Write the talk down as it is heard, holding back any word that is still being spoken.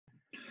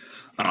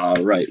All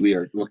right, we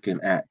are looking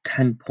at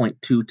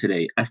 10.2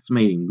 today,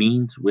 estimating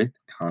means with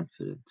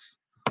confidence.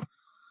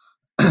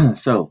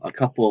 So, a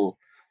couple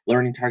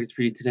learning targets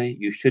for you today.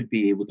 You should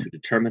be able to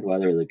determine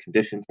whether the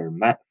conditions are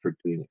met for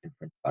doing an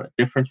inference about a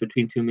difference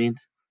between two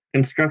means,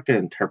 construct and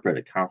interpret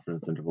a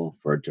confidence interval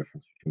for a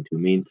difference between two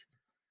means,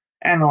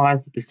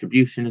 analyze the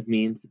distribution of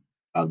means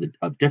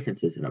of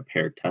differences in a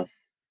paired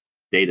test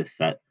data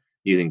set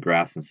using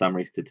graphs and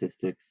summary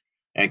statistics,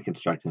 and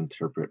construct and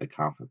interpret a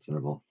confidence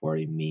interval for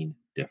a mean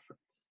difference.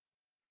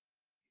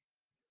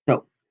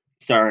 So,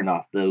 starting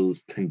off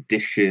those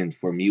conditions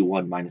for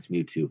mu1 minus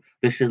mu2,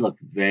 this should look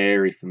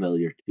very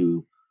familiar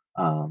to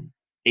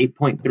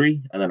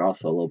 8.3 and then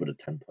also a little bit of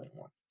 10.1.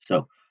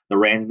 So, the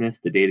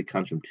randomness, the data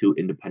comes from two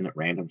independent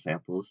random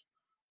samples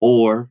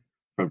or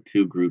from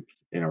two groups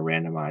in a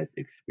randomized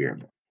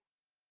experiment.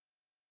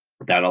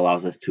 That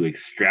allows us to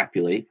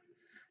extrapolate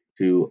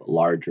to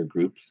larger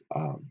groups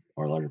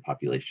or larger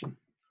population.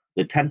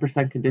 The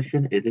 10%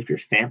 condition is if you're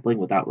sampling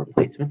without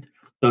replacement.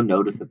 So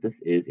notice that this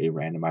is a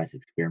randomized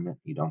experiment.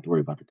 You don't have to worry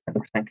about the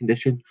 10%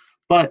 condition.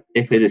 But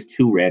if it is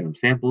two random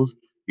samples,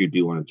 you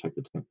do want to check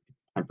the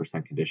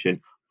 10%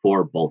 condition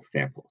for both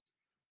samples.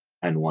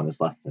 N1 is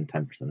less than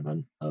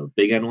 10% of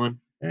big N1,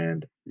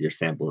 and your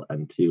sample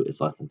N2 is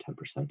less than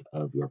 10%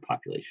 of your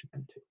population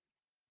N2.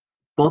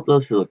 Both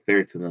those should look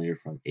very familiar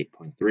from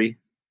 8.3,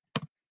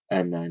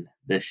 and then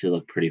this should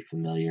look pretty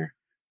familiar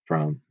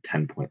from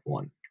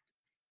 10.1.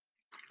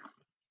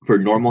 For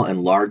normal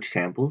and large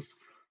samples,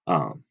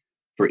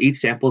 for each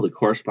sample, the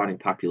corresponding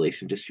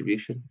population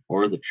distribution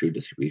or the true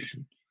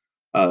distribution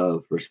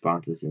of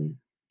responses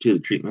to the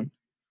treatment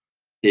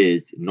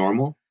is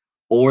normal,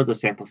 or the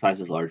sample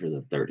size is larger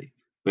than 30.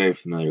 Very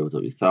familiar with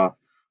what we saw.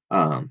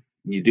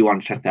 You do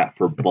want to check that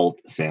for both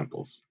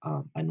samples,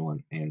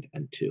 N1 and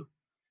N2.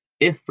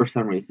 If for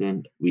some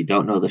reason we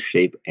don't know the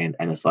shape and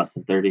n is less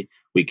than 30,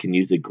 we can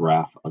use a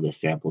graph of the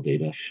sample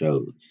data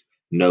shows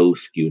no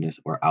skewness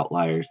or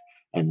outliers,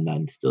 and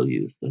then still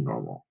use the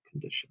normal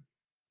condition.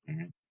 All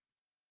right.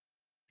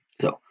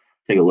 So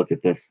take a look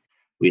at this.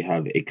 We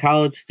have a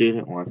college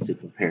student wants to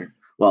compare.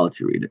 Well, I'll let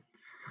you read it.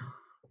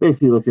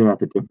 Basically, looking at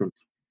the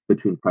difference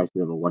between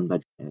prices of a one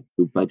bedroom and a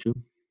two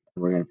bedroom,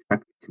 and we're going to check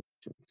the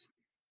conditions.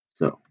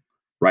 So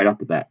right off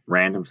the bat,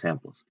 random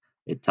samples.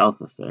 It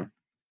tells us there.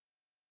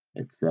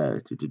 It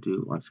says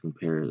wants to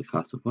compare the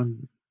cost of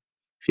one.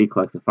 She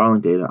collects the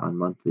following data on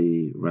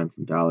monthly rents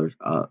in dollars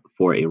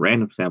for a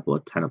random sample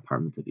of 10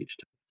 apartments of each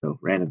type. So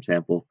random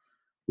sample,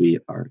 we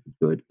are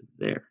good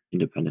there.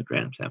 Independent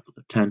random samples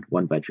of 10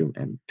 one bedroom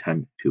and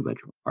 10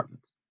 two-bedroom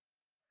apartments.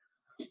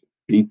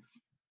 The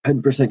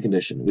 10%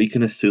 condition, we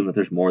can assume that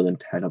there's more than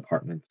 10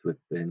 apartments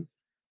within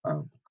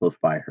close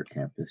by her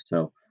campus.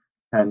 So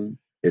 10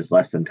 is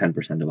less than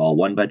 10% of all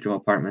one-bedroom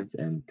apartments,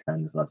 and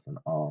 10 is less than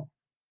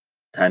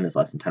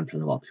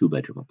 10% of all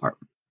two-bedroom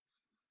apartments.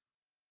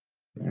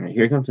 All right,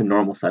 here comes the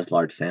normal size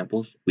large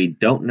samples. We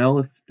don't know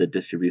if the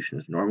distribution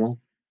is normal,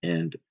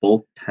 and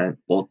both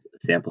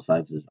sample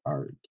sizes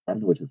are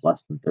 10, which is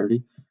less than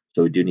 30.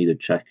 So we do need to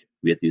check.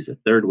 We have to use a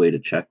third way to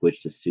check,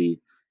 which to see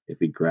if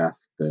we graph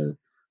the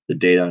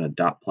data on a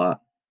dot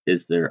plot.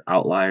 Is there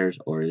outliers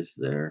or is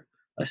there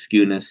a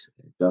skewness?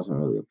 It doesn't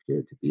really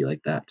appear to be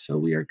like that, so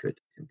we are good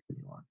to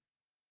continue on.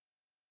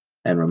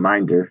 And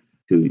reminder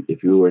to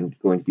if you are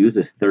going to use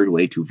this third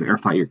way to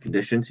verify your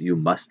conditions, you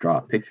must draw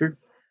a picture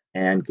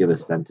and give a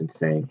sentence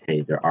saying,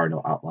 hey, there are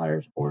no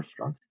outliers or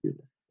strong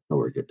skewness. So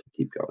we're good to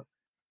keep going.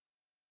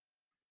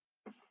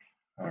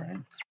 All right.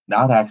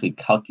 Now to actually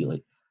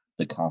calculate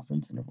the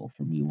confidence interval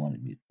for mu1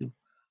 and mu2.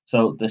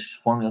 So this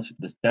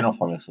general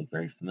formula is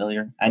very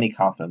familiar. Any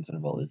confidence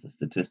interval is a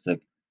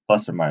statistic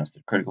plus or minus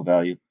the critical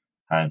value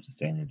times the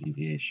standard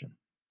deviation.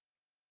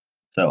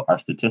 So our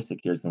statistic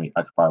here is going to be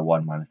x bar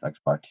 1 minus x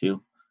bar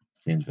 2.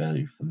 Seems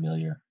very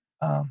familiar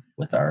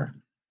with our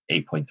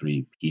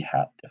 8.3 p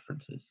hat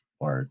differences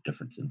or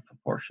difference in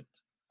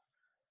proportions.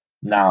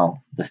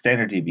 Now, the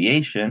standard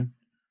deviation,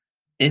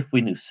 if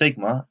we knew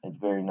sigma, it's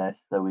very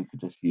nice that we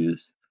could just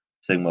use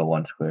sigma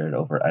 1 squared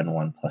over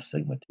n1 plus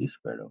sigma 2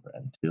 squared over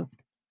n2.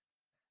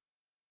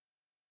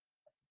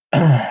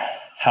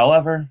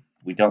 However,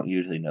 we don't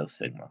usually know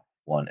sigma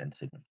 1 and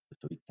sigma 2,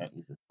 so we can't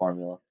use this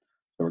formula.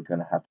 So we're going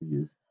to have to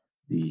use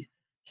the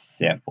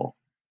sample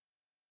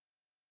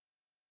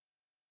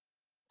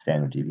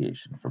standard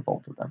deviation for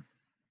both of them.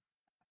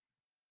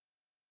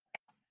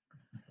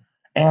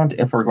 And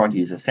if we're going to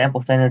use a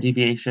sample standard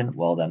deviation,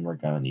 well, then we're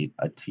going to need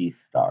a t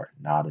star,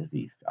 not a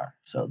z star.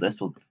 So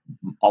this will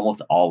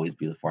almost always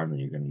be the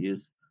formula you're going to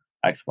use: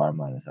 x bar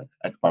minus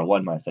x bar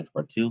 1 minus x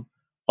bar 2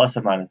 plus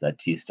or minus that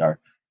t star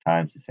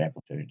times the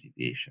sample standard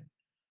deviation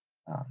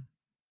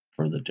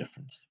for the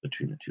difference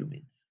between the two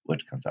means,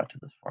 which comes out to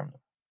this formula.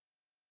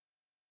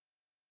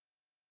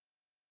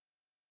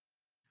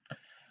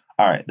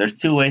 All right, there's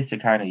two ways to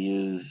kind of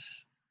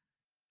use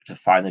to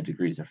find the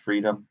degrees of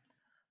freedom.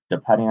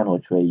 Depending on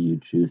which way you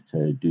choose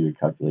to do your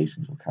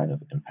calculations will kind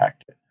of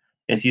impact it.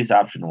 If you use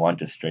option 1,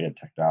 just straight up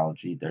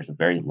technology, there's a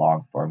very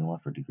long formula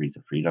for degrees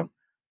of freedom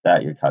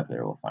that your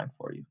calculator will find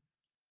for you.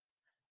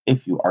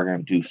 If you are going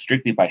to do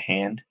strictly by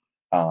hand,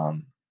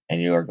 and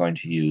you are going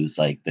to use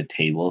like the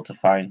table to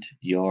find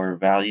your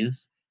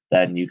values,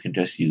 then you can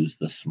just use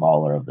the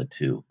smaller of the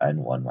two,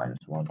 n1 minus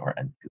 1 or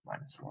n2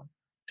 minus 1,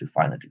 to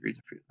find the degrees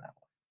of freedom that way.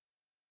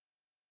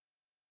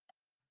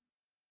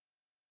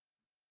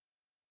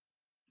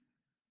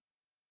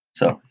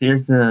 So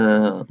here's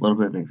a little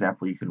bit of an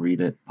example. You can read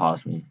it,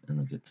 pause me, and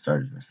then get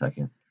started in a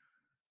second.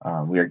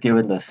 We are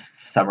given the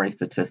summary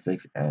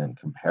statistics and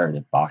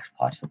comparative box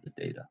plots of the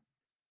data.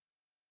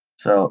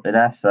 So it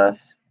asks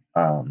us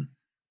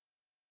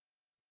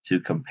to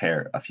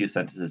compare a few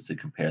sentences to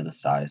compare the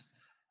size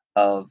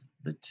of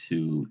the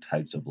two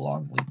types of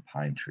longleaf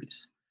pine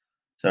trees.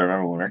 So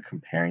remember, when we're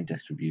comparing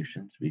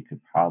distributions, we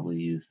could probably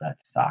use that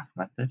SOC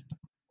method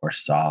or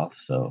SOV.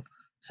 So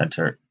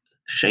center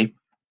shape,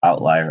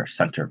 outlier,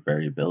 center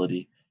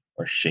variability,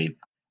 or shape,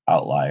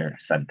 outlier,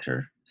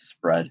 center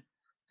spread.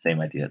 Same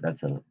idea.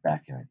 That's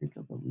back in, I think,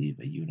 I believe,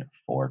 a Unit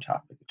 4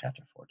 topic, a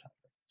Chapter 4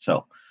 topic.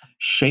 So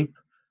shape,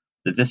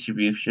 the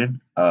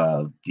distribution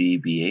of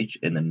DBH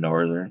in the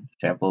northern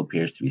sample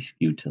appears to be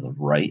skewed to the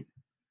right.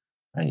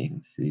 And you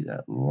can see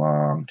that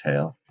long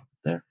tail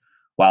there.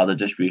 While the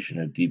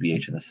distribution of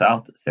DBH in the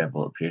south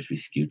sample appears to be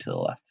skewed to the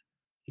left.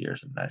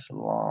 Here's a nice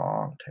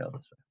long tail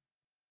this way.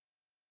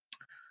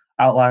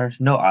 Outliers,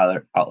 no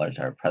outliers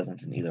are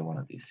present in either one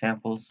of these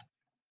samples.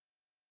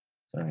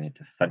 So I'm going to get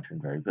to center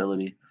and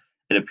variability.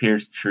 It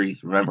appears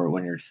trees, remember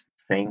when you're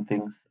saying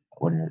things,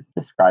 when you're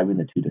describing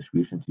the two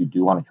distributions, you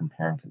do want to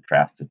compare and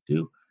contrast the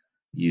two.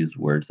 Use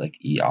words like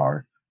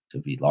ER to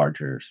be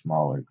larger,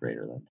 smaller,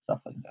 greater than,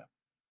 stuff like that.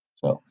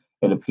 So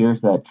it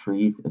appears that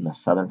trees in the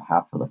southern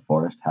half of the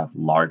forest have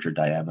larger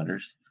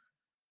diameters.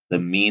 The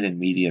mean and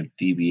median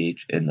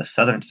DBH in the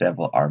southern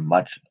sample are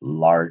much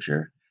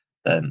larger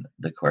than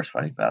the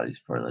corresponding values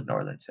for the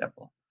northern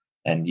sample.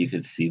 And you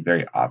can see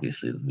very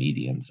obviously the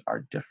medians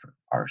are different,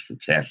 are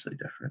substantially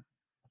different.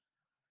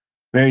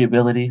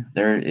 Variability,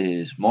 there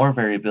is more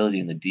variability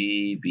in the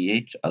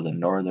DBH of the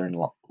northern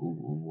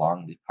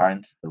longleaf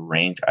pines. The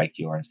range,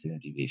 IQR, and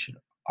standard deviation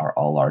are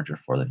all larger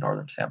for the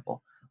northern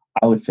sample.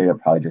 I would say I'd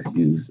probably just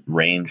use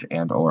range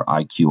and or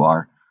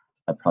IQR.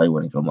 I probably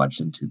wouldn't go much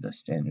into the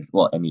standard.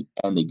 Well, and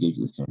they give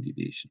you the standard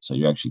deviation, so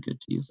you're actually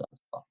good to use that as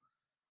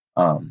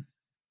well.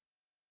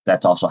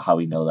 That's also how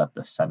we know that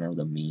the center,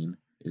 the mean,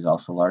 is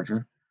also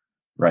larger,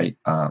 right?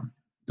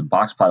 The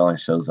box plot only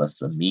shows us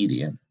the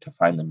median. To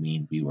find the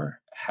mean, we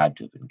had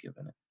to have been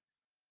given it.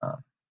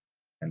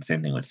 And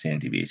same thing with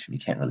standard deviation. You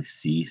can't really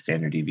see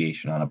standard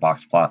deviation on a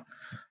box plot.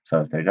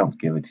 So if they don't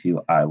give it to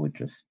you, I would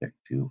just stick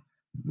to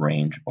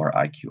range or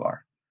IQR.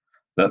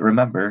 But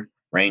remember,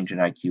 range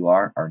and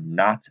IQR are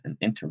not an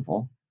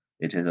interval.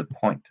 It is a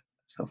point.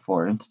 So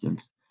for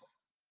instance,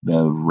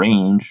 the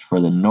range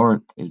for the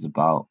north is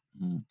about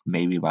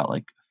maybe about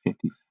like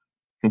 50,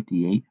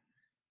 58,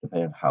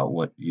 depending on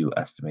what you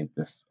estimate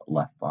this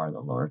left bar, the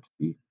lower, to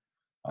be.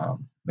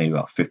 Maybe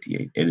about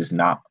 58. It is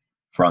not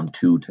from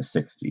 2 to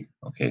 60.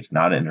 Okay, it's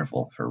not an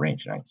interval for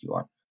range and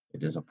IQR.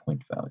 It is a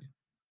point value.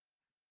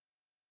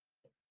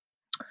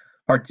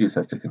 Part 2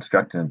 says to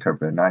construct and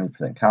interpret a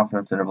 90%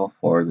 confidence interval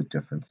for the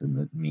difference in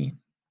the mean.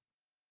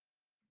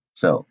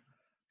 So,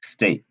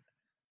 state,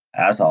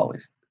 as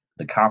always,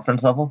 the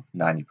confidence level,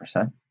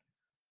 90%,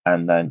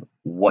 and then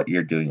what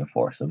you're doing it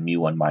for. So,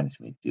 mu1 minus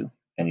mu2.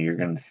 And you're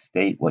going to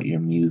state what your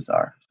mu's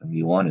are. So,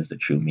 mu1 is the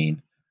true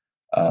mean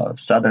of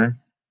southern,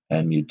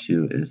 and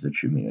mu2 is the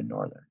true mean of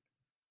northern.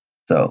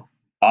 So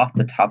off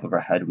the top of our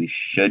head, we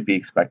should be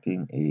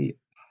expecting a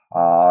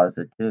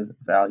positive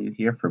value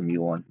here for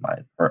mu1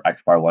 or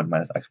x bar 1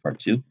 minus x bar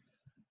 2,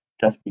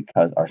 just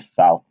because our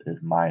south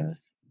is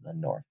minus the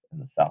north,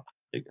 and the south is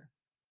bigger.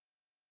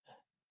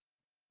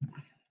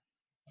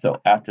 So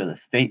after the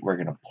state, we're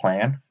going to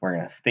plan. We're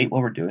going to state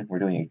what we're doing. We're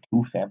doing a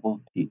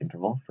 2-sample t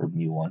interval for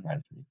mu1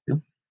 minus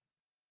mu2.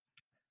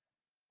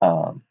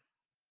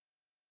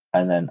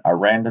 And then our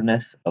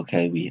randomness,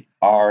 okay, we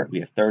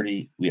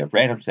have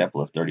random sample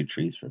of 30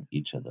 trees from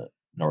each of the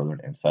northern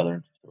and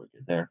southern, so we're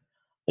good there.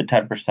 The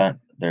 10%,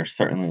 there's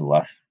certainly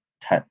less.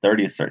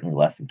 30 is certainly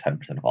less than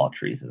 10% of all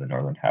trees in the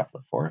northern half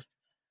of the forest,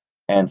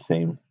 and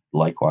same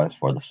likewise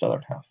for the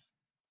southern half.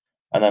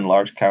 And then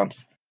large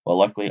counts, well,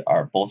 luckily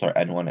both our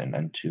N1 and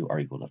N2 are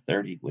equal to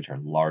 30, which are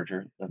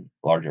larger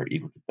or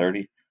equal to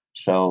 30,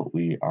 so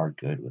we are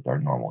good with our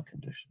normal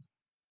condition.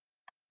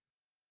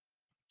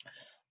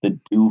 The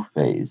do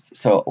phase.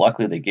 So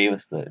luckily they gave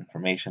us the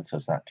information, so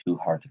it's not too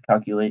hard to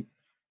calculate.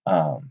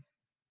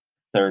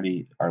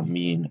 30, our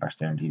mean, our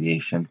standard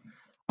deviation.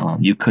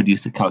 You could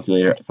use the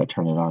calculator if I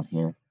turn it on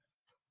here.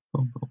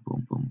 Boom, boom,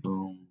 boom, boom,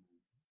 boom.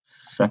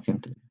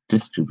 Second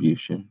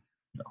distribution.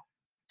 No.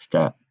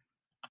 Stat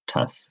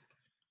test.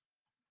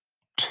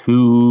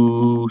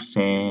 Two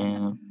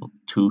sample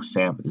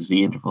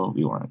Z interval.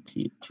 We want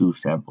a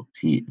 2-sample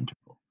T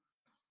interval.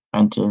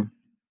 Enter.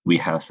 We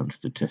have some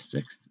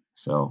statistics,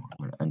 so I'm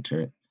going to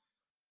enter it.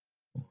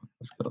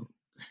 Let's go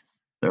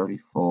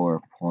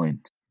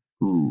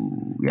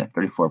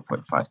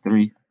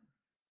 34.53.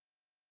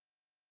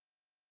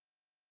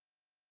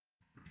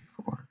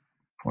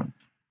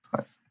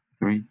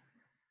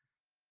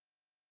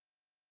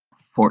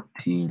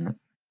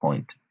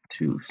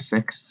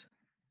 14.26.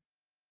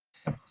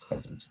 Sample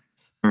size is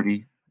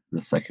 30.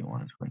 The second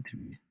one is going to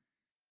be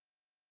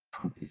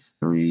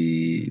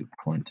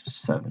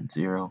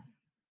 23.70.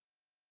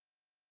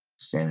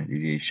 Standard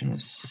deviation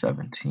is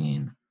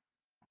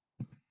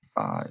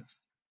 17.5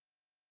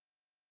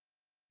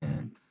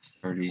 and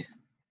 30.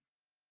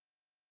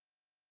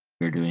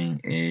 We're doing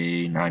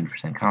a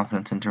 90%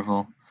 confidence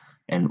interval.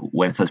 And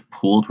when it says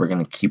pooled, we're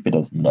going to keep it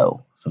as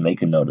no. So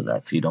make a note of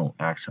that so you don't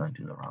accidentally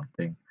do the wrong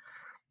thing.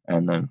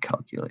 And then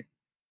calculate.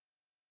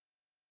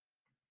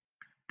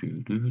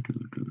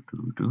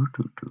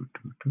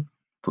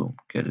 Boom,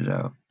 get it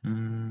out.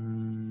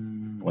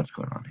 What's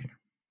going on here?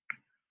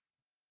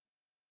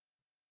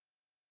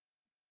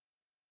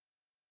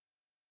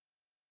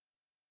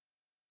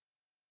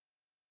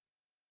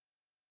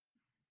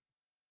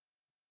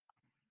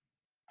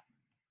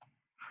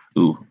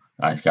 Ooh,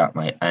 I got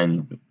my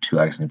N to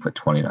accidentally put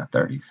 20, not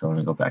 30. So let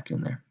me go back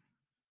in there.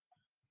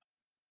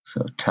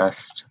 So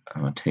test,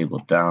 I'm going to table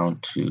down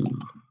to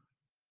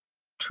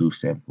 2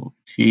 sample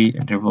T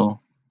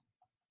interval.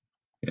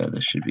 Yeah,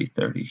 this should be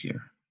 30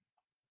 here.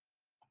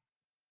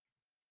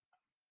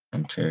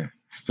 Enter.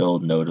 Still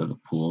no to the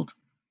pooled.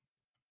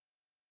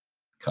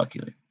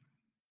 Calculate.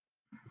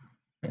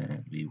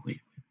 And we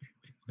wait.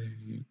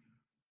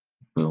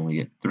 Boom, we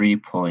get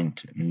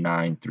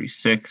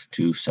 3.936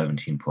 to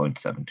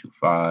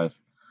 17.725.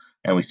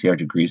 And we see our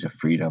degrees of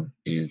freedom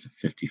is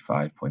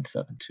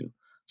 55.72.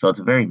 So it's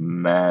a very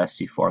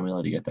messy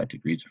formula to get that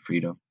degrees of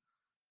freedom,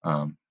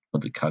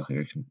 but the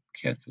calculator can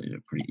calculate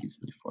it pretty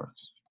easily for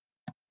us.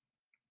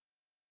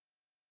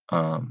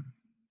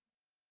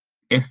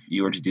 If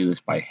you were to do this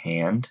by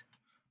hand,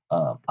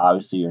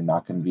 obviously you're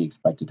not going to be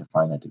expected to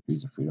find that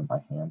degrees of freedom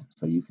by hand.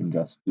 So you can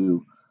just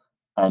do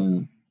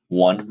N1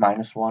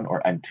 minus 1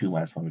 or N2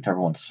 minus 1, whichever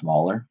one's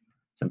smaller.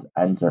 Since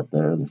N's are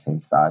the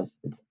same size,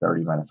 it's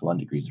 30 minus 1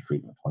 degrees of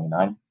freedom of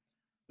 29.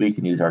 We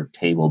can use our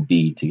table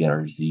B to get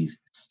our Z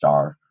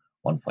star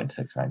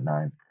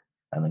 1.699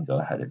 and then go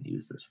ahead and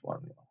use this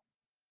formula.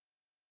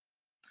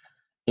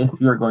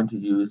 If you're going to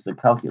use the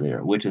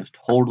calculator, which is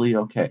totally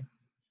okay,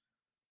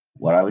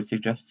 what I would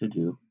suggest to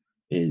do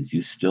is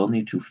you still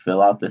need to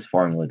fill out this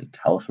formula to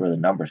tell us where the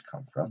numbers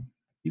come from.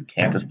 You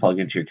can't just plug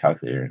into your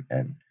calculator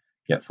and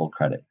get full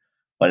credit.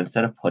 But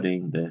instead of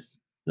putting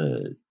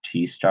the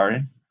T star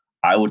in,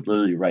 I would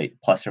literally write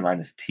plus or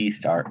minus T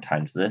star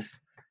times this,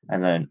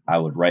 and then I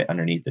would write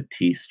underneath the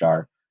T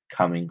star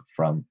coming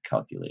from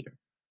calculator.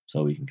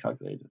 So we can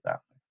calculate it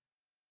that way.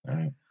 All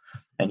right.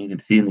 And you can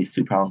see in these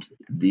 2 problems,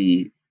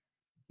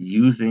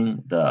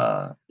 using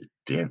the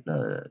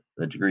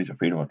degrees of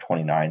freedom of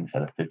 29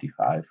 instead of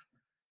 55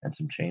 and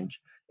some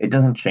change, it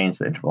doesn't change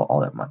the interval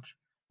all that much.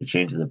 It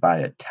changes it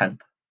by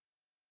 1/10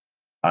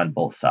 on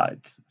both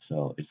sides.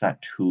 So it's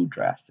not too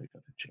drastic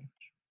of a change.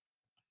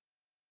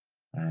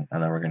 All right,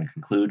 and then we're going to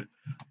conclude.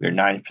 We are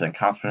 90%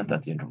 confident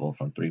that the interval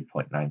from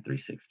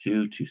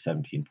 3.9362 to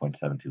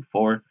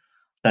 17.724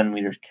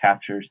 centimeters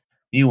captures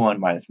mu1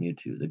 minus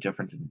mu2, the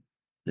difference in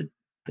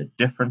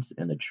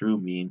the true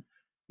mean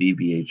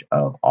DBH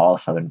of all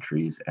southern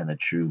trees and the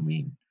true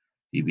mean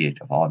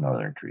DBH of all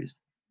northern trees.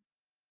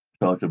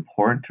 So it's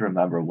important to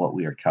remember what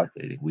we are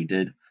calculating. We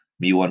did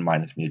mu1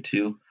 minus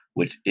mu2,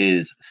 which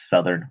is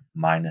southern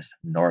minus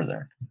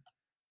northern.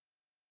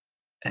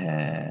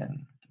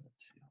 And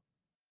let's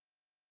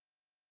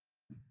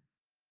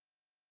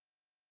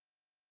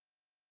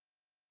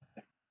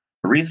see.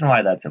 The reason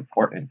why that's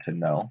important to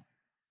know,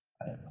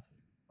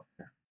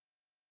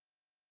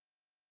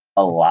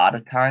 a lot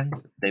of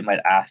times they might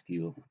ask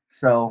you,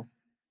 so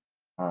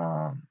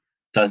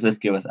does this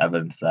give us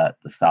evidence that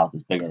the South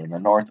is bigger than the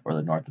North or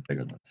the North is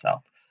bigger than the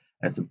South?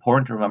 And it's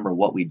important to remember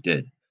what we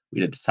did.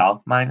 We did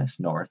South minus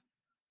North.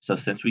 So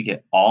since we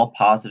get all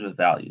positive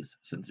values,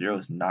 since 0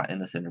 is not in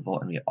this interval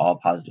and we get all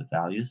positive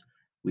values,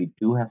 we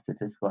do have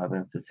statistical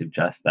evidence to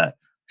suggest that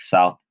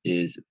South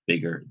is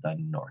bigger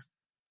than North.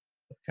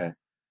 Okay.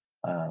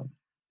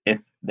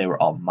 If they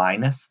were all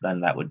minus,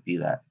 then that would be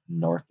that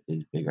North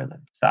is bigger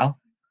than South.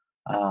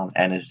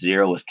 And if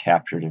 0 was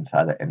captured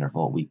inside the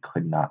interval, we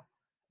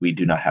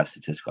do not have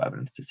statistical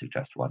evidence to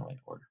suggest one way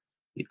or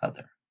the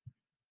other.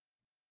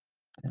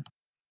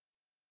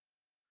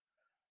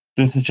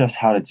 This is just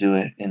how to do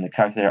it in the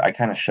calculator. I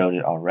kind of showed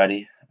it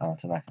already, so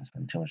I'm not going to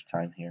spend too much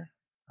time here.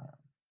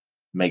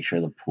 Make sure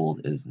the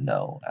pooled is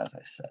no, as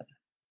I said.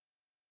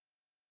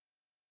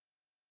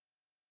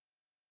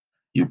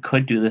 You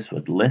could do this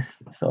with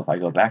lists. So if I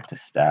go back to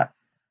stat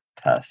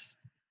test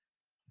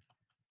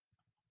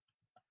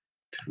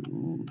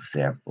to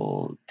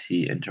sample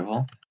T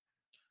interval,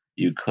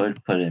 you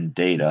could put in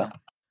data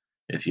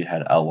if you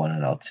had L1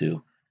 and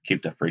L2,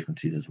 keep the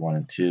frequencies as 1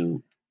 and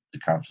 2, the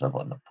confidence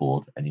level and the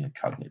pooled, and you can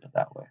calculate it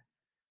that way.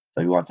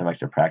 So if you want some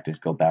extra practice,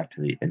 go back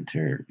to you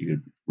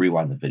could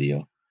rewind the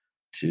video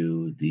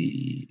to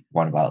the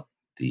one about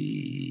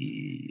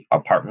the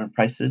apartment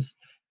prices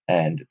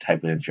and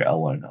type it into your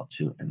L1 and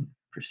L2 and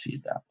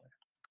proceed that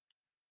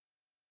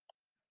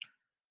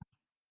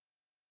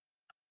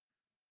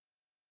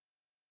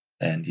way.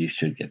 And you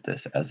should get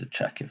this as a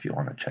check if you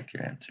want to check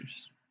your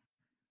answers.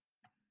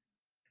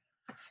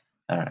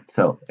 All right,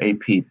 so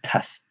AP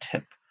test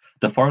tip.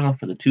 The formula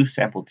for the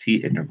two-sample t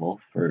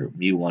interval for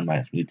mu1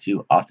 minus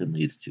mu2 often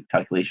leads to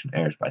calculation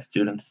errors by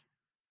students.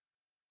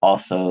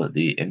 Also,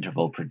 the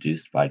interval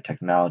produced by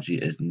technology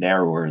is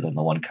narrower than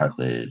the one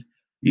calculated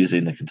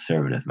using the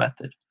conservative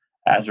method.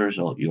 As a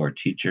result, your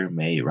teacher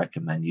may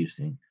recommend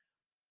using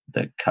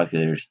the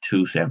calculator's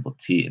two-sample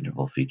t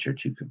interval feature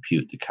to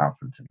compute the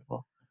confidence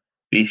interval.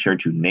 Be sure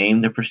to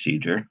name the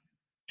procedure,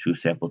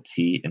 two-sample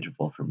t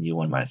interval for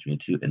mu1 minus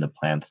mu2, in the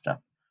plan step.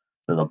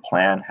 So the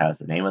plan has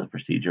the name of the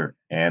procedure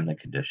and the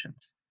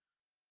conditions,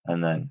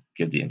 and then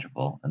give the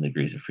interval and the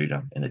degrees of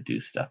freedom in the do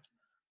step.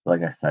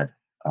 Like I said,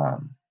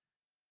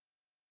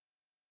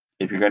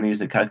 if you're going to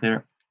use a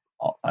calculator,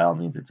 by all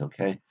means, it's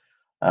okay.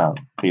 But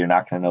you're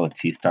not going to know what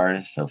T star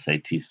is. So say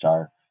T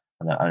star,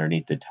 and then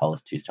underneath it, tell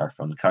us T star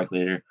from the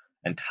calculator,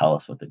 and tell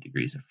us what the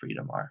degrees of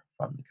freedom are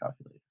from the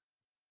calculator.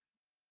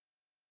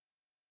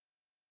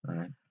 All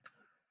right.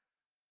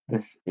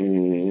 This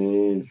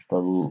is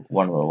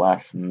one of the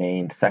last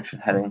main section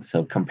headings.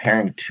 So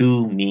comparing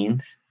two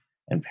means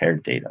and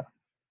paired data.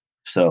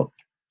 So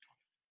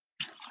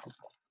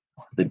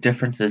the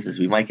difference is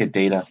we might get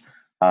data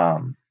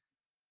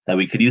that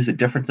we could use a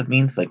difference of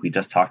means like we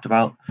just talked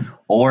about,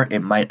 or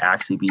it might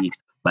actually be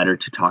better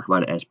to talk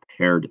about it as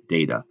paired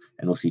data.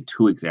 And we'll see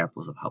two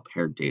examples of how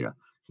paired data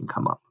can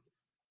come up.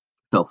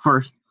 So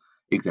first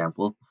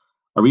example,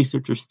 a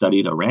researcher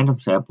studied a random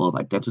sample of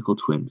identical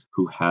twins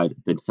who had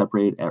been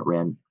separated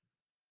and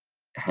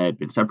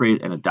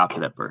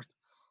adopted at birth.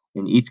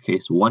 In each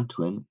case, one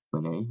twin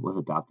A, was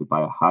adopted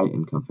by a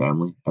high-income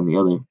family, and the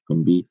other,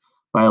 twin B,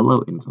 by a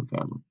low-income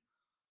family.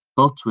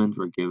 Both twins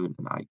were given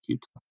an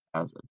IQ test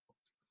as adults.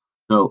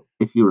 So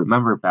if you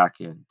remember back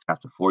in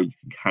chapter 4, you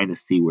can kind of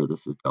see where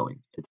this is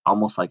going. It's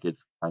almost like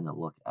it's kind of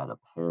look at a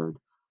paired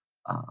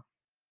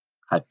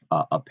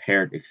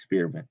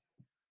experiment,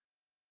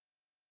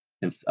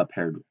 a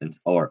paired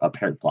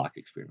block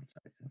experiment.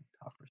 Sorry, I can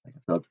talk for a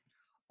second. So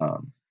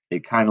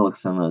it kind of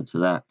looks similar to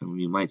that, and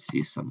you might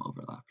see some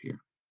overlap here.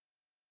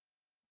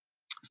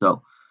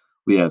 So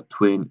we have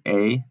twin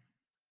A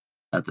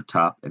at the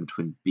top and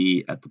twin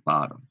B at the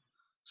bottom.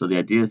 So the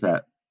idea is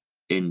that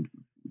in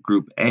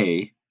group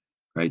A,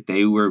 right,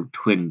 they were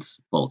twins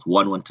both.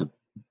 One went to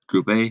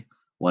group A,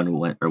 one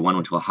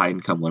went to a high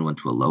income, one went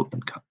to a low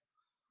income.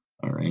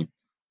 All right.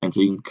 And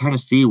so you can kind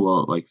of see,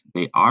 well, like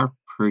they are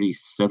pretty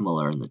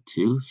similar in the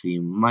two. So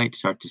you might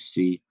start to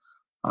see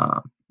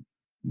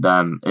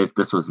them, if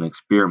this was an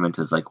experiment,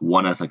 as like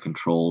one as a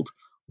controlled,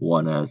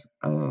 one as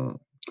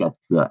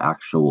gets the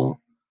actual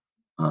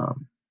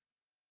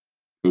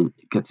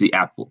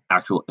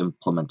actual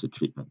implemented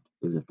treatment,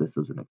 as if this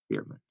was an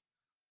experiment.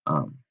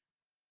 So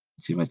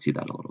you might see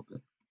that a little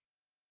bit.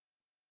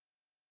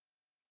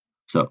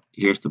 So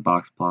here's the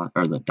box plot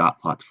or the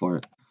dot plots for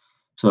it.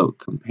 So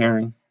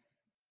comparing,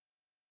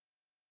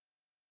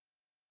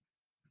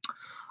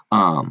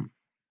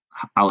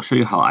 I'll show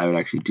you how I would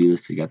actually do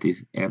this to get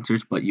these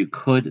answers, but you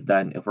could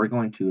then, if we're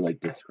going to like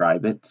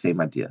describe it,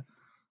 same idea.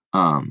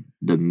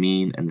 The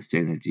mean and the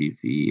standard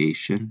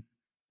deviation,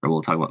 or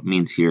we'll talk about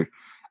means here.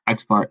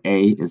 X bar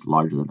A is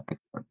larger than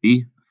X bar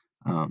B.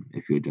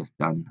 If you had just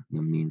done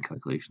the mean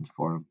calculations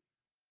for them.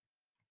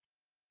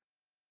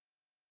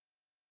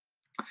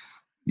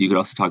 You could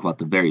also talk about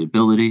the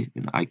variability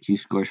in IQ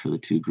scores for the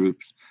two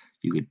groups.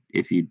 You could,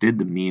 if you did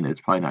the mean, it's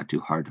probably not too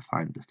hard to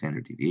find the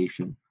standard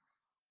deviation.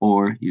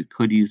 Or you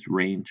could use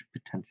range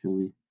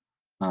potentially,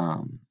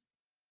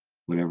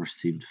 whatever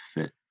seems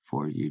fit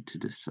for you to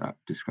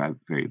describe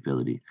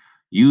variability.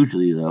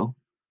 Usually, though,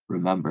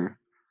 remember,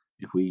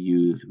 if we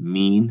use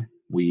mean,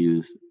 we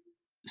use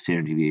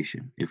standard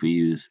deviation. If we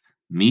use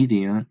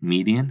median,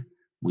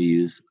 we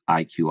use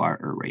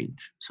IQR or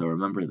range. So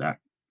remember how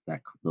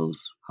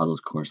those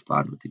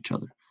correspond with each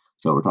other.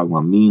 So we're talking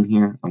about mean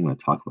here. I'm going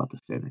to talk about the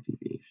standard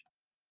deviation.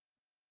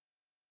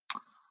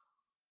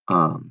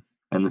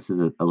 And this is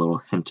a little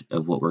hint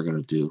of what we're going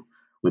to do.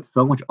 With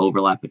so much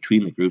overlap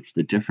between the groups,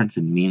 the difference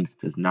in means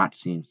does not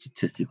seem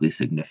statistically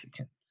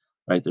significant,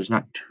 right? There's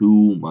not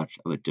too much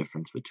of a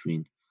difference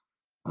between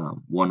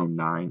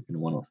 109 and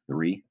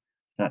 103.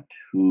 It's not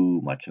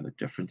too much of a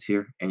difference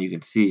here. And you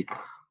can see,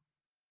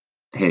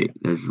 hey,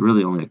 there's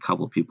really only a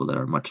couple people that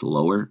are much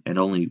lower and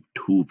only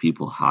two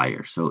people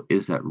higher. So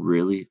is that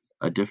really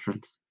a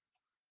difference?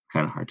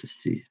 Kind of hard to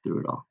see through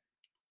it all.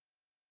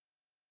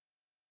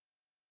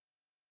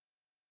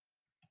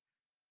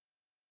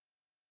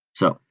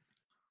 So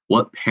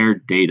what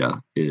paired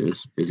data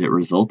is it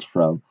results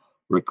from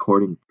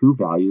recording two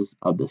values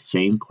of the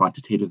same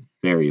quantitative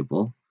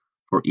variable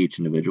for each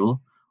individual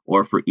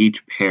or for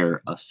each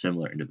pair of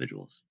similar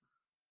individuals.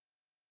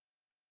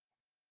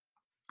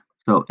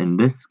 So in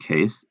this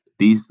case,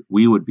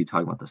 we would be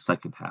talking about the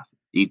second half,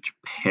 each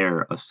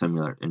pair of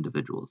similar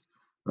individuals,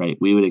 right?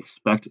 We would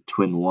expect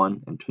twin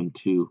 1 and twin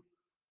 2,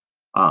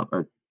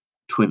 or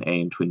twin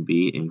A and twin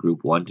B in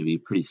group 1 to be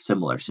pretty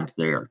similar since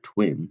they are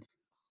twins.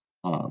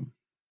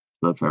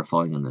 So if they're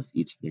falling in this,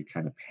 they're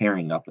kind of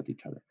pairing up with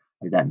each other.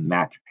 like that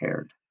match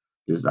paired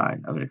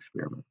design of an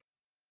experiment.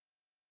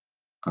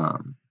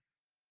 Um,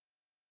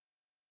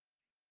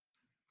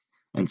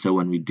 and so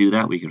when we do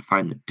that, we can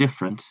find the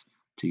difference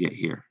to get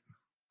here.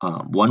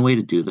 One way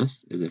to do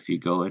this is if you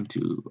go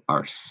into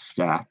our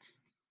stats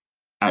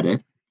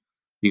edit,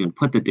 you can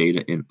put the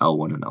data in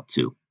L1 and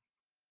L2.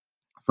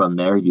 From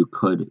there, you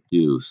could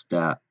do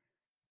stat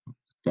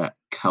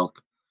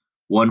calc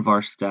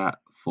 1var stat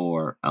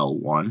for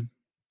L1.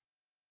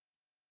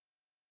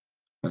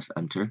 Press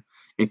enter.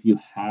 If you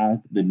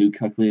have the new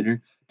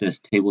calculator,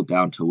 just table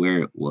down to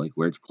where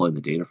it's pulling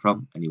the data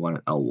from, and you want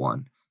it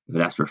L1. If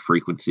it asks for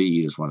frequency,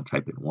 you just want to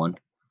type in 1.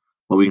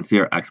 Well, we can see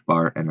our X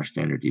bar and our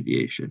standard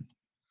deviation.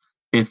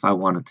 If I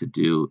wanted to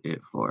do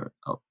it for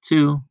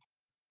L2,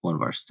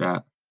 1var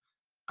stat,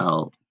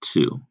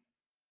 L2,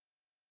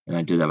 and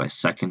I did that by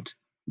second,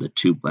 the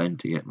 2 button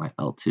to get my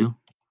L2,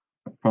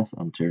 press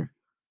enter,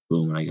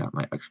 boom, and I got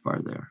my X bar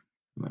there,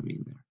 my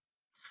mean there.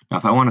 Now,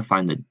 if I want to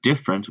find the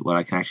difference, what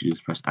I can actually do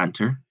is press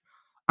enter.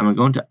 I'm going to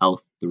go into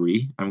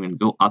L3. I'm going to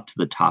go up to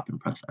the top and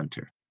press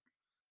enter.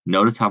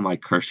 Notice how my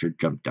cursor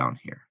jumped down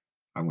here.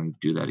 I'm going to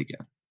do that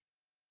again.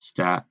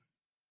 Stat,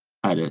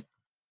 edit,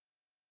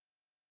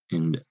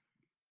 and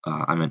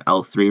I'm in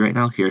L3 right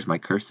now. Here's my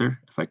cursor.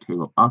 If I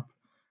table up,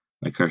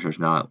 my cursor is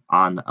now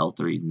on the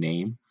L3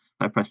 name.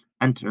 If I press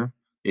enter,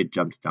 it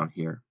jumps down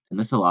here. And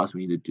this allows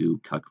me to do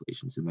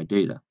calculations in my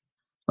data.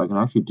 So I can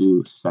actually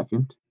do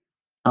second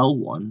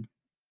L1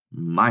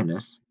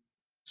 minus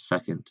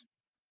second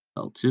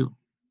L2.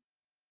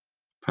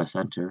 Press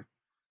enter.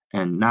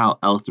 And now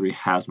L3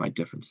 has my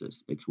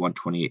differences. It's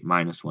 128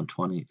 minus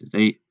 120 is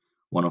 8,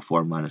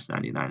 104 minus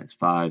 99 is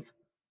 5,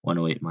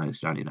 108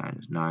 minus 99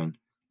 is 9,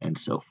 and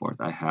so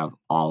forth. I have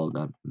all of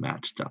them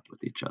matched up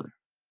with each other.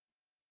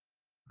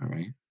 All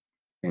right.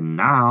 And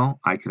now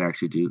I can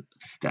actually do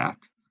stat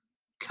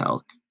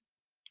calc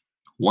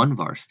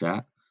 1var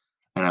stat,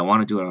 and I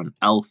want to do it on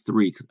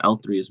L3 because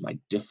L3 is my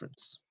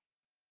difference.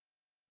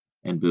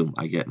 And boom,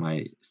 I get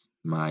my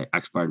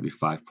X bar to be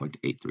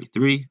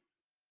 5.833.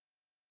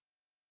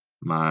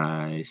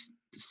 My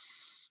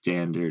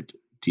standard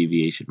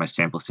deviation, my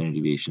sample standard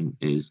deviation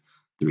is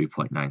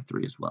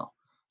 3.93 as well.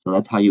 So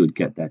that's how you would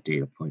get that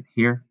data point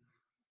here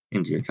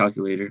into your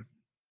calculator.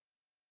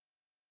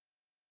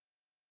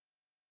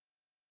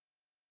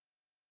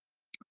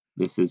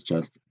 This is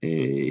just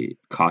a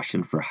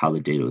caution for how the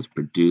data was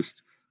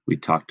produced. We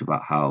talked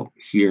about how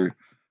here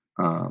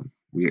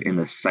we are in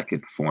the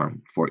second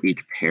form for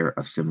each pair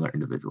of similar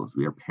individuals.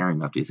 We are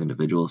pairing up these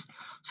individuals,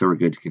 so we're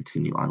good to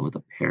continue on with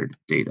a paired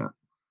data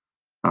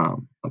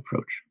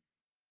approach.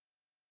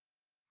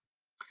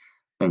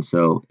 And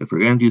so if we're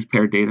going to use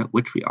paired data,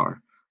 which we are,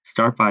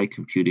 start by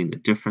computing the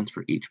difference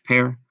for each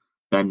pair,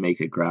 then make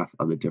a graph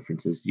of the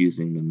differences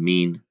using the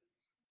mean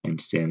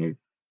and standard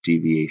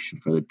deviation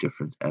for the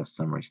difference as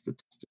summary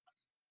statistics.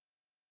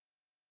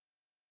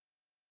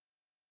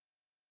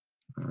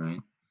 All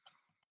right.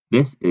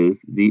 This is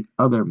the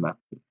other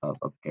method of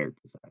a paired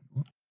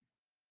design.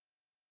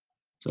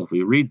 So if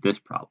we read this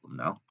problem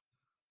now,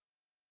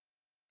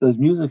 does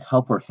music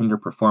help or hinder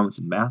performance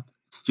in math?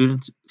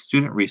 Student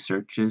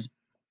researchers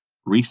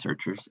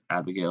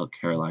Abigail,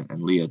 Caroline,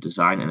 and Leah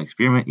design an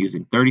experiment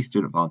using 30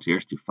 student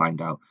volunteers to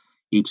find out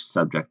each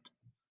subject.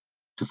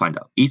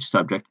 Each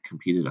subject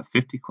completed a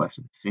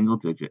 50-question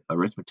single-digit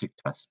arithmetic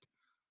test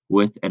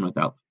with and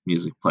without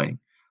music playing.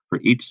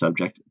 For each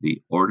subject,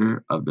 the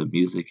order of the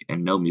music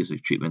and no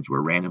music treatments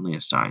were randomly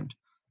assigned,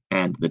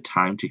 and the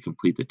time to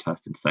complete the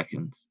test in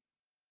seconds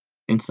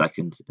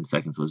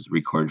was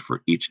recorded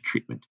for each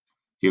treatment.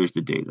 Here's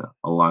the data,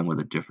 along with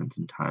a difference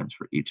in times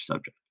for each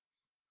subject.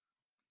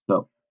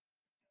 So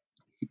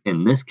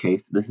in this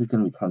case, this is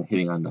going to be kind of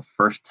hitting on the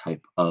first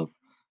type of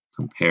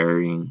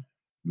comparing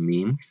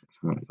means. So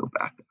I'm going to go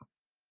back up.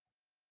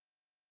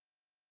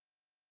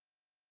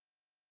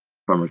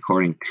 From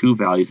recording two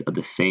values of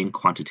the same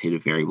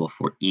quantitative variable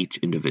for each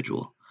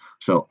individual.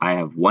 So I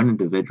have one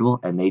individual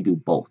and they do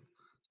both.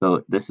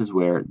 So this is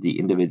where the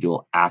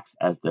individual acts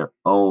as their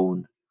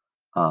own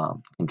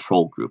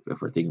control group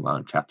if we're thinking about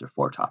in chapter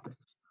 4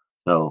 topics.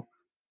 So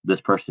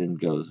this person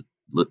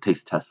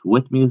takes a test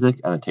with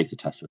music and then takes a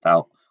test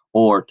without,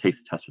 or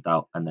takes a test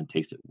without and then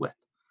takes it with.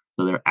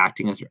 So they're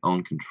acting as their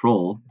own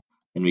control,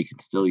 and we can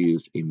still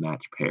use a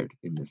match paired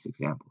in this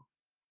example.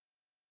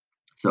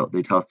 So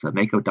they tell us to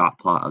make a dot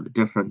plot of the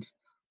difference,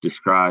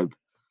 describe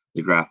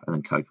the graph, and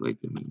then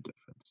calculate the mean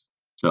difference.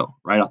 So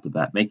right off the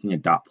bat, making a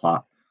dot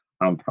plot,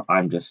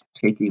 I'm just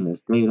taking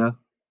this data,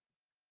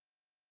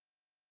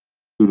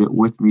 student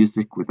with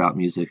music, without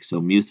music.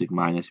 So music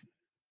minus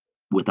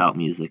without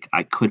music.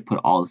 I could put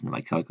all this into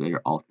my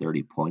calculator, all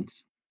 30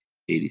 points,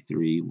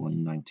 83,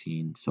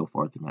 119, so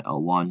forth in my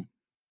L1,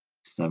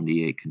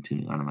 78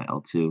 continuing on in my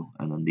L2,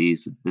 and then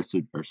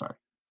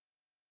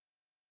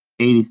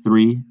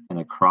 83 and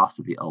across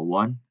would be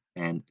L1,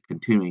 and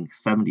continuing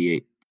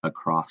 78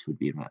 across would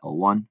be my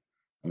L1,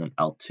 and then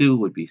L2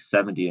 would be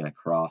 70 and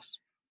across,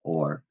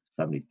 or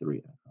 73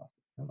 and across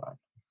combined.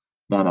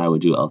 Then I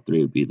would do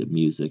L3 would be the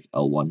music,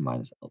 L1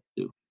 minus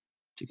L2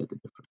 to get the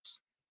difference.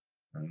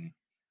 Right?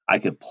 I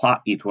could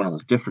plot each one of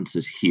those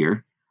differences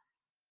here,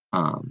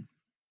 um,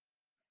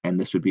 and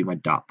this would be my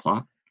dot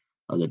plot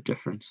of the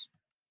difference.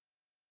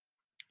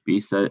 B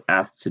said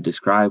asked to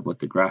describe what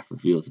the graph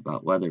reveals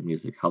about whether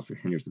music helps or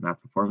hinders the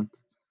math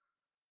performance.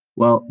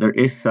 Well, there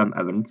is some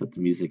evidence that the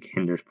music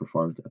hinders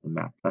performance at the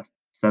math test.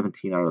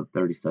 17 out of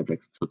 30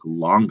 subjects took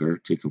longer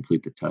to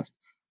complete the test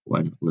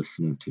when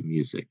listening to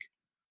music.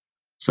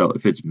 So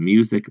if it's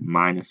music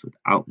minus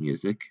without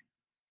music,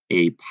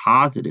 a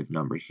positive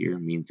number here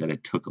means that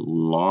it took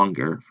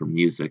longer for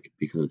music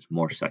because it's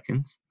more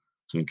seconds.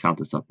 So we can count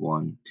this up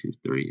 1, 2,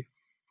 3,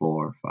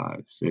 4,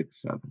 5,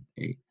 6, 7,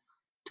 8,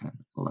 10,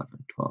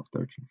 11, 12,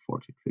 13,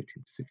 14,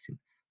 15, 16,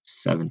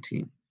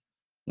 17.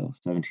 So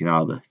 17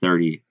 out of the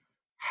 30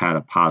 had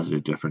a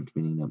positive difference,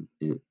 meaning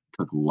that it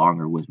took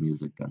longer with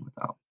music than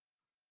without.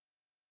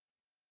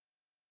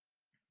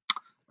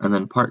 And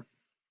then part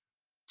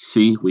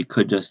C, we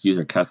could just use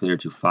our calculator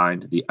to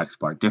find the X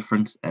bar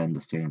difference and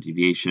the standard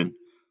deviation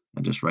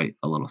and just write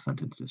a little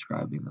sentence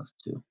describing those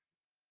two.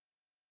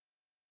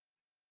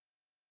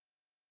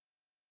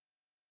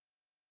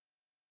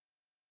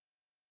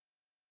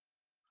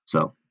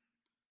 So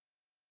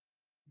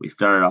we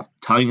started off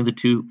telling you the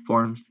two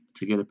forms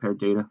to get a paired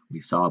data. We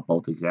saw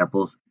both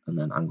examples, and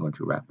then I'm going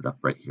to wrap it up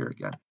right here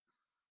again.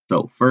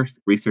 So first,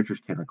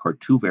 researchers can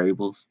record two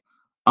variables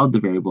of the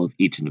variable of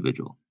each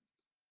individual.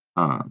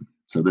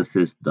 So this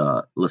is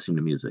the listening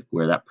to music,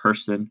 where that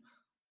person,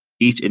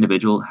 each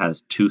individual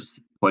has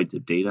points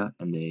of data,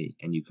 and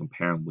you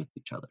compare them with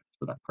each other.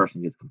 So that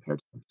person gets compared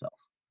to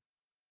themselves.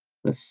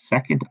 The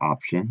second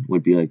option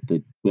would be like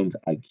the twins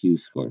IQ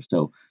score.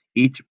 So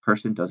each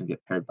person doesn't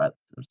get paired by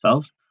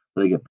themselves,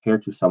 but they get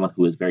paired to someone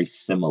who is very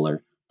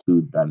similar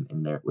to them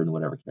in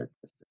whatever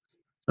characteristics.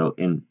 So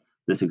in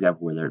this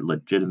example where they're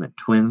legitimate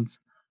twins,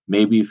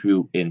 maybe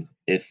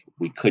if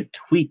we could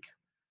tweak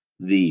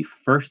the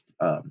first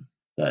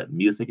the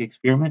music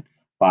experiment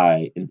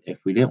if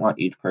we didn't want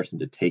each person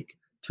to take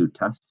two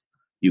tests,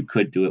 you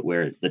could do it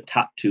where the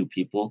top two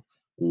people,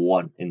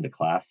 one in the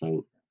class,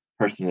 so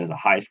person who has the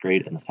highest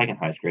grade and the second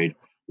highest grade,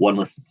 one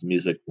listens to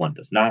music, one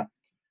does not.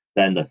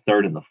 Then the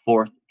third and the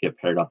fourth get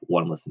paired up,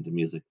 one listens to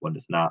music, one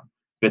does not.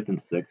 Fifth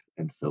and sixth,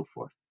 and so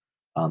forth.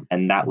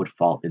 And that would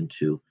fall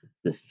into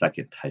the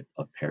second type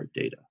of paired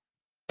data.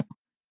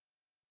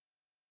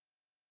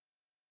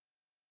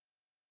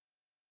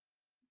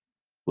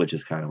 Which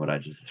is kind of what I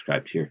just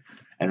described here.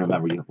 And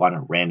remember, you want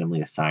to randomly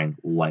assign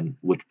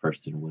which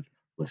person would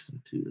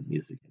listen to the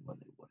music and when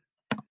they would.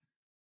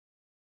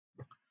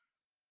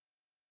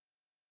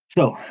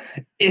 So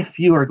if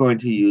you are going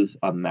to use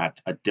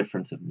a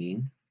difference of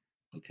mean,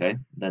 okay,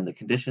 then the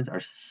conditions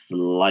are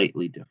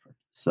slightly different.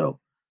 So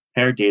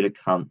paired data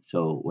comes,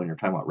 so when you're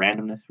talking about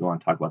randomness, we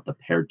want to talk about the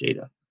paired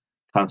data.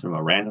 It comes from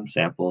a random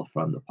sample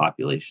from the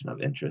population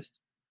of interest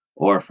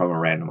or from a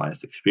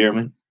randomized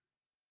experiment.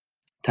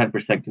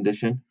 10%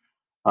 condition,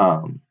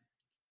 um,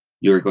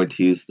 you're going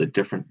to use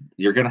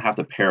you're going to have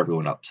to pair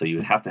everyone up. So you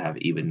would have to have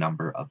even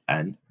number of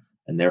n,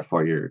 and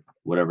therefore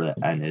whatever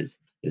the n is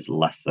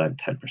less than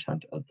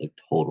 10% of the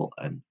total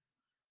n.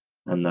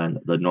 And then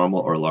the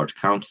normal or large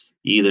counts,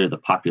 either the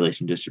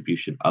population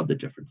distribution of the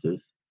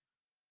differences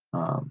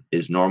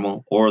is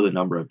normal, or the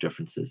number of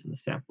differences in the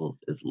samples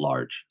is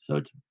large.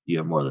 So you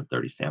have more than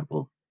 30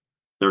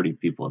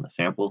 people in the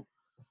sample.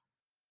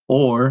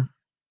 Or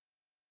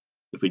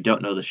if we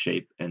don't know the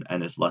shape and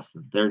n is less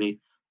than 30,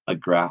 a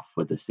graph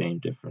with the same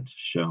difference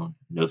shown,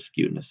 no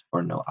skewness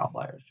or no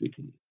outliers we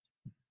can use.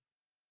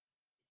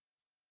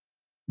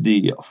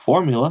 The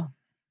formula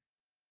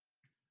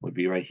would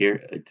be right here.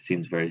 It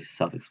seems very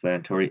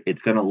self-explanatory.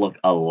 It's going to look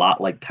a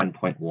lot like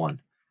 10.1.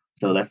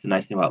 So that's the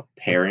nice thing about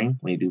pairing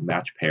when you do not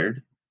match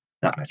paired,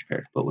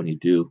 but when you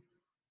do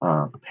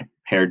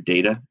paired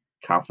data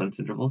confidence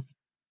intervals,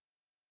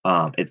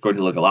 it's going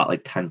to look a lot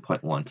like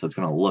 10.1. So it's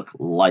going to look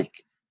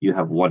like you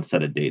have one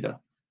set of data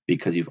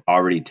because you've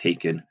already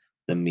taken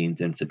the means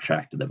and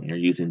subtracted them, and you're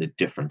using the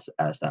difference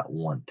as that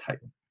one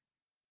type,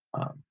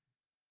 or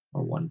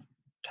one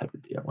type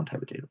of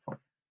data point.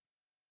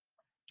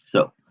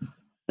 So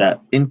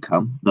that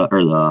income, the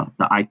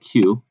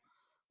IQ,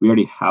 we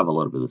already have a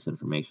little bit of this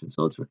information.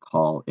 So let's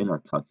recall in our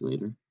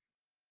calculator,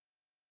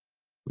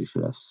 we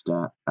should have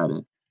stat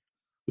edit.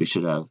 We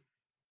should have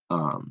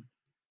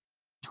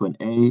twin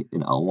A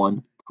in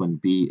L1, twin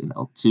B in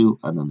L2,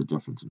 and then the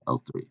difference in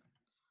L3.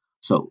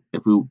 So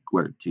if we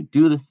were to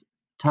do this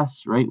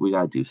test, right, we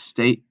got to do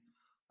state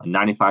a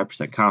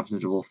 95%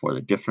 confidence interval for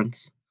the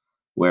difference,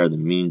 where the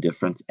mean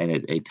difference, and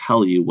it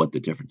tell you what the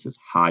difference is,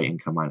 high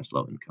income minus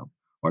low income,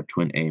 or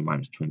twin A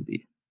minus twin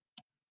B.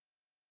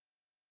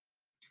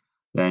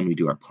 Then we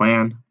do our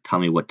plan, tell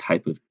me what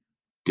type of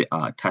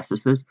test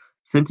this is.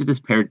 Since it is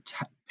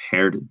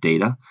paired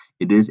data,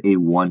 it is a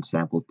one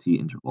sample t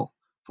interval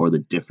for the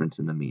difference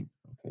in the mean.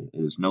 Okay,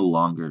 it is no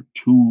longer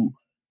two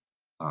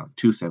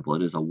sample.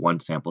 It is a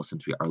one sample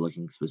since we are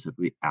looking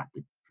specifically at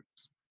the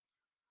difference.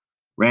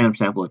 Random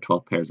sample of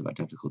 12 pairs of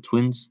identical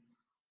twins,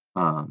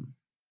 one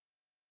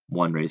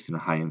raised in a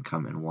high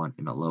income and one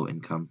in a low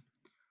income.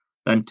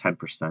 then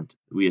 10%.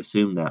 We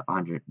assume that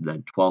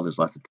 12 is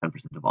less than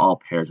 10% of all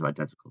pairs of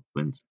identical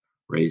twins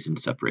raised in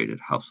separated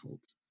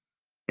households.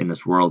 In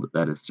this world,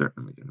 that is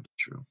certainly going to be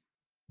true.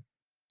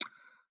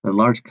 Then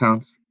large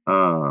counts,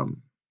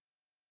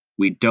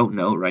 we don't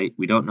know, right?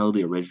 We don't know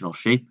the original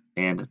shape,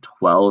 and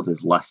 12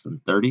 is less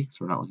than 30, so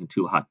we're not looking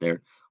too hot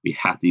there. We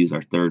have to use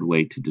our third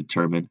way to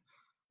determine,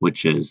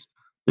 which is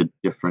the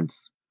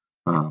difference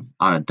on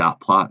a dot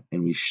plot,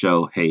 and we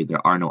show, hey,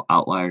 there are no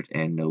outliers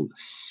and no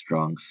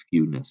strong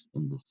skewness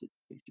in this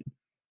situation.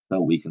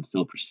 So we can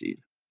still proceed.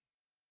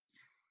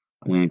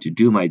 I'm going to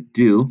do my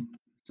do,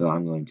 so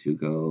I'm going to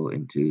go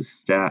into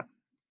stat,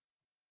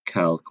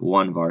 calc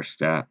 1 var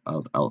stat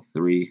of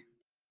L3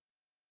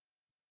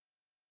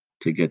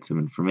 to get some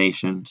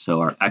information.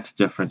 So our x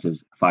difference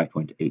is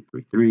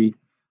 5.833.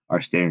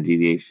 Our standard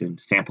deviation,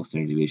 sample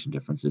standard deviation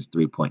difference is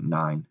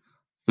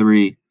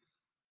 3.93.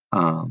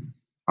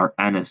 Our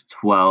n is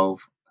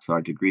 12, so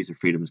our degrees of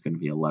freedom is going to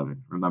be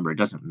 11. Remember, it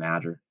doesn't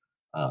matter.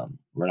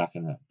 We're not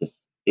going to,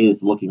 this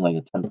is looking like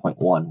a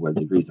 10.1 where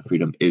degrees of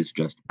freedom is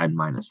just n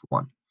minus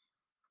 1.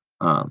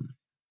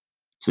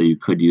 So you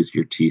could use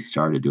your t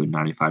star to do a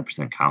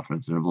 95%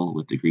 confidence interval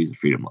with degrees of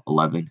freedom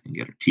 11 and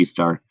get a t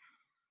star.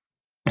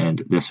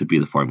 And this would be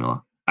the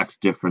formula. X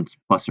difference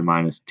plus or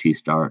minus t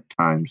star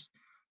times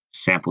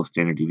sample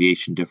standard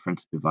deviation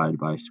difference divided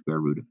by square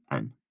root of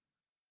n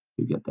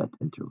to get that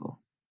interval.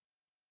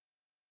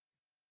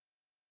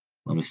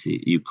 Let me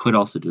see. You could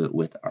also do it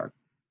with our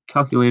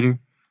calculator.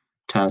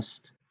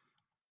 Test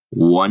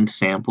one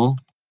sample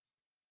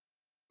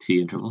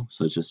t interval.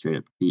 So it's just straight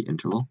up t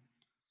interval.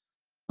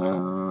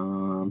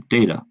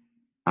 Data.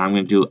 I'm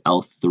going to do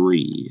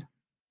L3.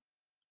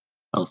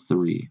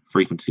 L3,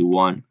 frequency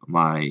 1,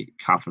 my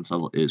confidence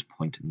level is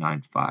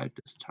 0.95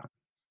 this time.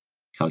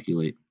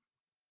 Calculate.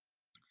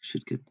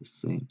 Should get the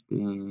same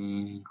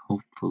thing,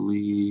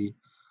 hopefully.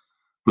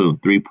 Boom,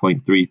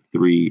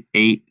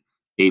 3.338,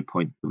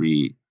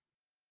 8.33.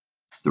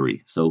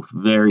 So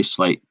very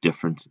slight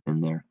difference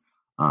in there.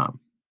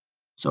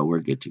 So we're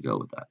good to go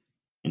with that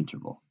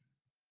interval.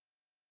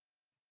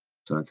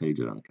 So that's how you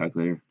do it on the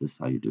calculator. This is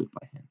how you do it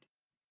by hand.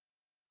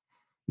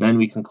 Then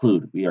we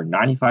conclude we are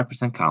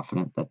 95%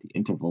 confident that the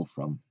interval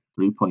from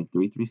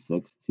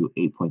 3.336 to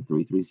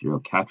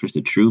 8.330 captures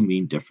the true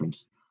mean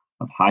difference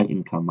of high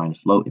income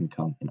minus low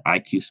income in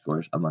IQ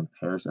scores among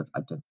pairs of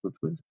identical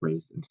twins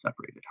raised in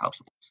separated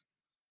households.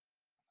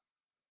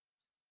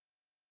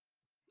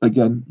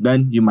 Again,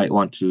 then you might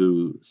want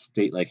to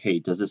state like, hey,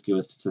 does this give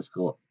us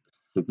statistical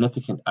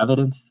significant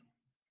evidence?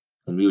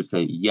 And we would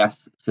say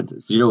yes, since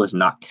 0 is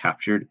not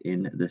captured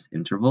in this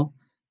interval,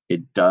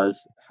 it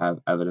does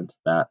have evidence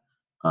that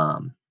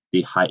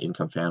the high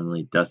income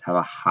family does have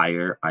a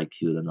higher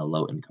IQ than the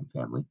low income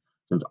family.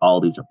 Since all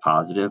these are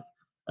positive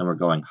and we're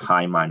going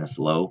high minus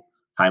low,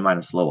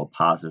 a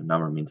positive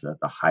number means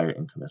that the higher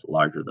income is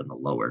larger than the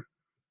lower.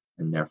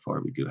 And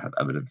therefore, we do have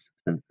evidence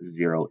since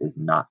 0 is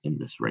not in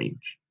this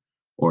range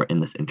or in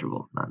this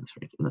interval, not in this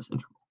range, in this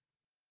interval.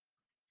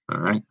 All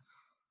right.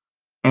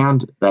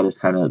 And that is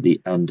kind of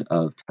the end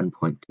of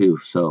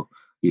 10.2. So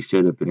you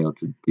should have been able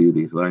to do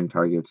these learning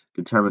targets,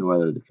 determine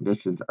whether the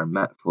conditions are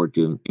met for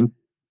doing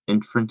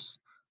inference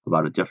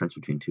about a difference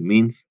between two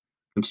means,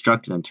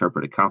 construct and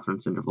interpret a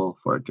confidence interval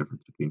for a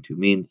difference between two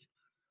means,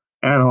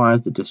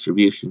 analyze the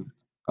distribution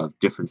of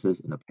differences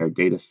in a paired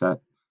data set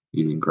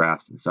using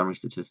graphs and summary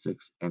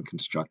statistics, and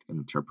construct and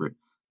interpret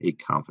a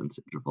confidence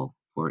interval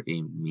for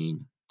a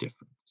mean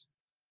difference.